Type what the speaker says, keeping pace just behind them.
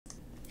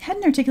Head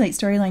and Articulate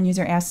Storyline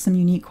user asked some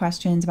unique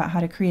questions about how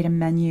to create a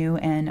menu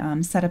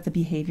and set up the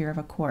behavior of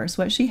a course.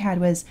 What she had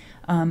was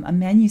a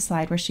menu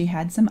slide where she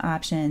had some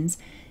options,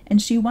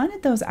 and she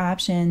wanted those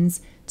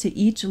options to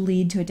each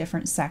lead to a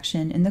different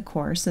section in the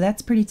course. So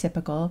that's pretty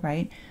typical,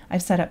 right?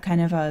 I've set up kind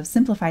of a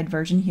simplified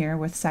version here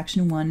with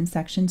section 1 and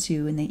section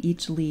 2, and they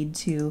each lead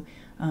to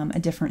a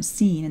different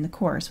scene in the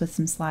course with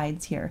some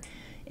slides here.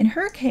 In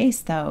her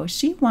case, though,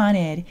 she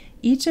wanted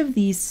each of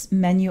these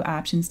menu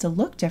options to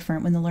look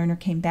different when the learner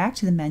came back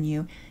to the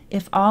menu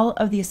if all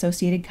of the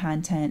associated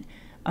content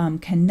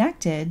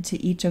connected to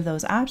each of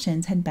those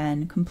options had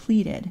been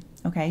completed.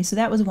 Okay, so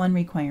that was one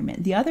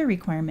requirement. The other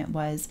requirement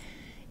was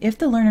if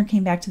the learner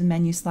came back to the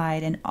menu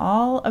slide and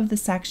all of the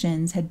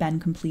sections had been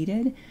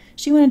completed,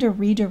 she wanted to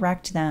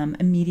redirect them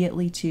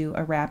immediately to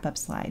a wrap-up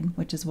slide,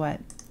 which is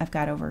what I've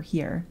got over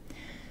here.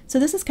 So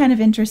this is kind of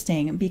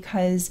interesting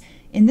because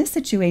in this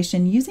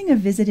situation, using a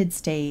visited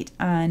state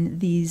on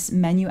these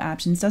menu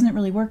options doesn't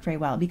really work very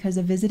well because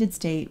a visited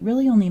state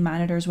really only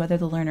monitors whether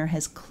the learner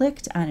has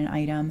clicked on an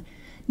item,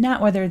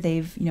 not whether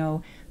they've,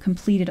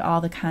 completed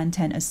all the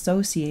content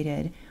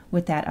associated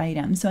with that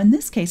item. So in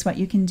this case, what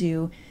you can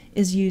do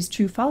is use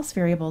true-false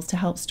variables to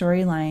help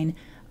Storyline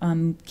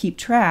keep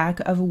track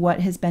of what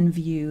has been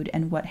viewed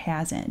and what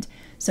hasn't.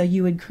 So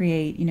you would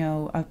create,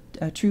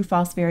 a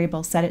true-false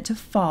variable, set it to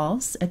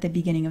false at the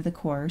beginning of the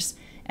course,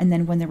 and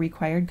then when the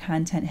required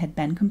content had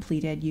been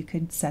completed, you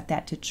could set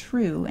that to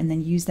true and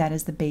then use that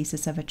as the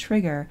basis of a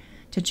trigger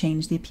to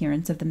change the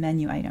appearance of the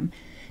menu item.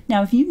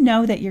 Now, if you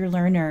know that your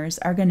learners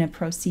are going to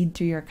proceed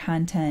through your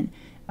content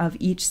of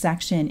each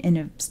section in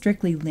a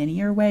strictly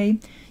linear way,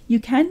 you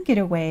can get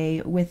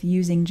away with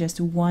using just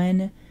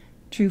one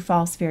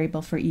true-false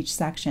variable for each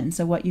section.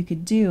 So what you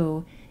could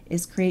do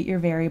is create your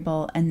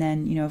variable and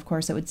then, of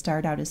course it would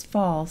start out as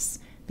false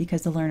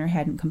because the learner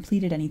hadn't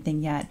completed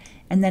anything yet.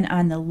 And then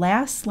on the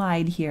last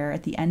slide here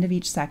at the end of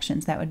each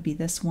section, so that would be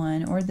this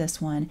one or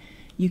this one,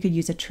 you could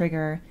use a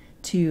trigger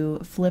to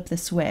flip the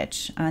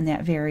switch on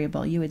that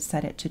variable. You would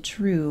set it to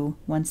true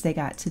once they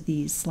got to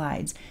these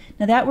slides.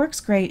 Now that works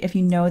great if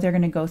you know they're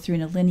going to go through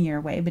in a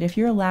linear way, but if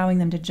you're allowing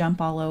them to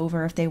jump all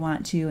over if they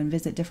want to and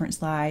visit different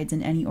slides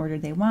in any order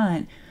they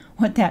want,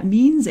 what that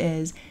means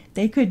is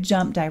they could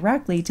jump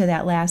directly to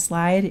that last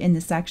slide in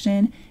the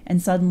section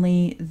and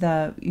suddenly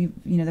the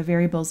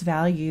variable's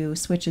value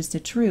switches to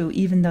true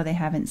even though they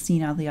haven't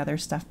seen all the other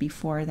stuff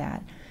before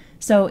that.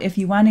 So if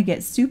you want to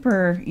get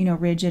super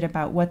rigid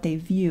about what they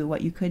view,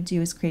 what you could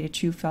do is create a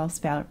true-false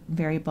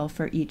variable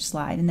for each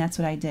slide, and that's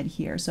what I did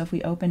here. So if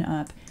we open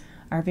up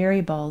our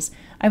variables,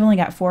 I've only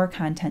got 4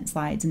 content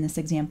slides in this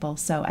example,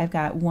 so I've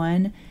got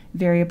one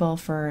variable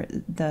for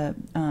the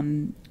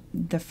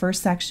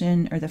first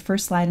section or the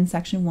first slide in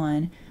section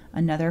 1,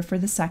 another for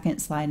the second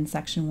slide in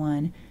section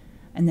 1,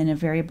 and then a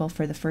variable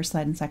for the first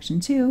slide in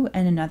section 2,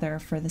 and another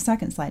for the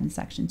second slide in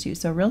section 2.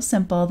 So real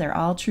simple, they're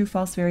all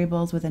true-false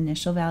variables with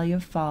initial value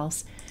of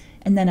false.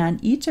 And then on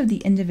each of the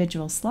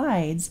individual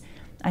slides,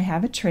 I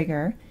have a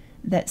trigger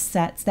that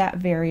sets that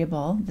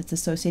variable that's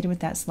associated with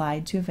that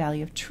slide to a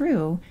value of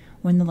true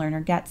when the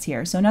learner gets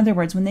here. So in other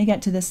words, when they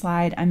get to this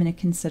slide, I'm going to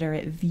consider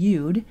it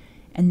viewed,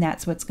 and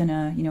that's what's going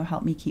to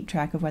help me keep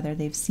track of whether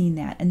they've seen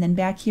that. And then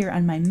back here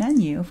on my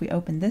menu, if we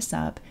open this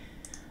up,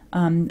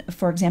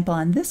 for example,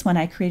 on this one,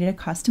 I created a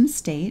custom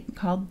state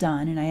called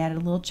done, and I added a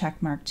little check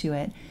mark to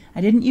it.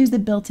 I didn't use the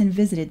built-in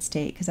visited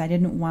state because I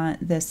didn't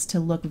want this to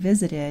look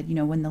visited,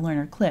 when the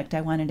learner clicked.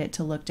 I wanted it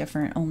to look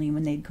different only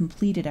when they'd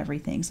completed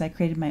everything. So I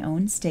created my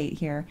own state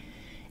here.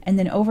 And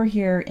then over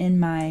here in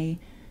my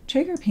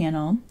trigger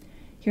panel,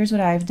 here's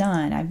what I've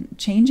done. I'm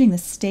changing the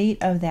state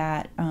of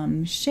that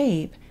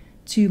shape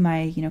to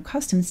my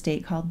custom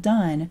state called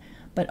done,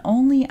 but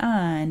only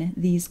on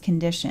these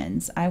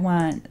conditions. I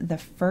want the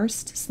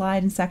first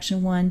slide in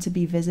section 1 to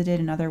be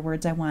visited. In other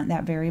words, I want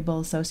that variable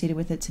associated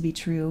with it to be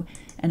true,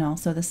 and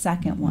also the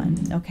second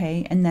one,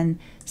 okay? And then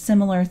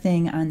similar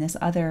thing on this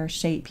other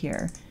shape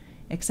here,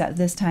 except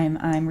this time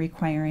I'm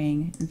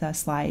requiring the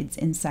slides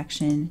in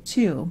section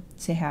 2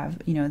 to have,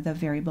 the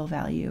variable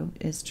value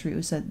is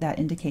true, so that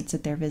indicates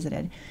that they're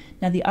visited.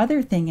 Now the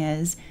other thing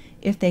is,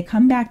 if they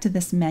come back to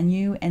this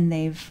menu and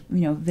they've,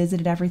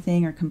 visited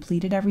everything or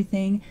completed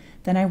everything,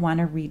 then I want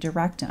to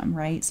redirect them,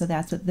 right? So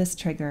that's what this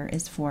trigger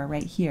is for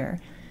right here.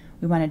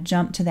 We want to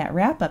jump to that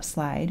wrap-up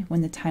slide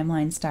when the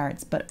timeline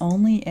starts, but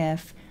only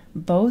if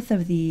both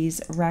of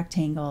these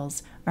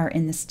rectangles are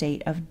in the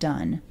state of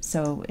done.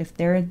 So if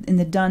they're in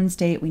the done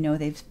state, we know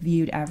they've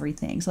viewed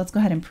everything. So let's go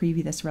ahead and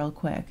preview this real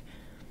quick.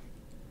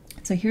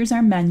 So here's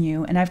our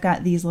menu, and I've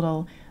got these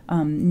little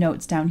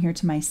notes down here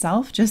to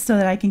myself just so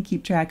that I can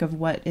keep track of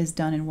what is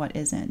done and what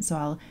isn't. So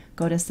I'll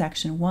go to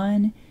section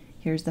 1.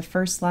 Here's the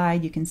first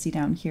slide. You can see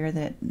down here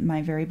that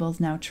my variable is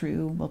now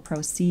true. We'll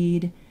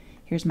proceed.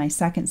 Here's my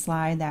second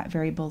slide. That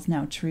variable is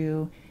now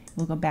true.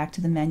 We'll go back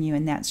to the menu,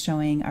 and that's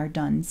showing our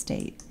done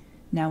state.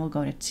 Now we'll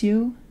go to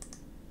 2.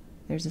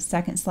 There's a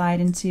second slide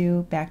in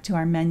 2, back to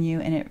our menu,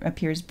 and it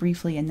appears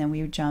briefly, and then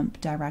we would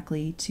jump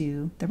directly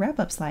to the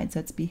wrap-up slide, so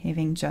it's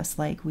behaving just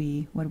like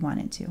we would want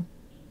it to.